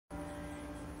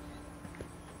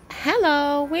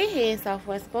Hello, we're here in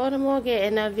Southwest Baltimore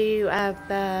getting a view of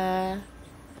the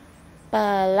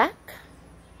Black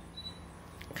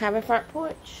Cabin front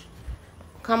porch.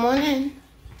 Come on in.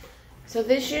 So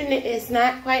this unit is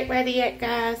not quite ready yet,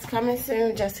 guys. Coming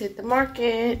soon, just hit the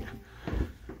market.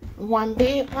 One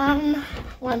bedroom,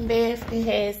 one bath. It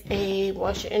has a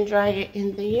washer and dryer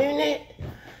in the unit.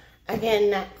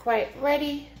 Again, not quite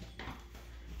ready,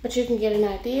 but you can get an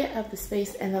idea of the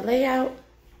space and the layout.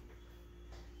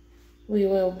 We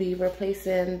will be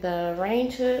replacing the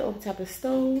range hood over top of the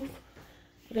stove.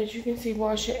 But as you can see,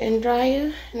 washer and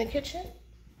dryer in the kitchen.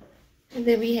 And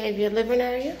then we have your living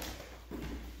area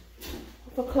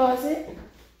with a closet,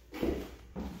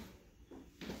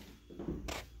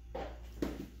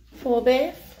 full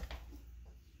bath,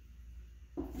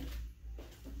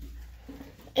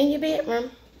 and your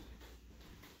bedroom.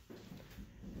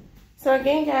 So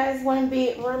again, guys, one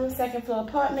bedroom, second floor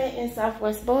apartment in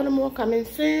Southwest Baltimore, coming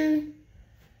soon.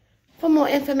 For more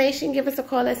information, give us a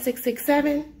call at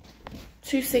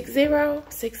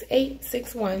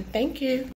 667-260-6861. Thank you.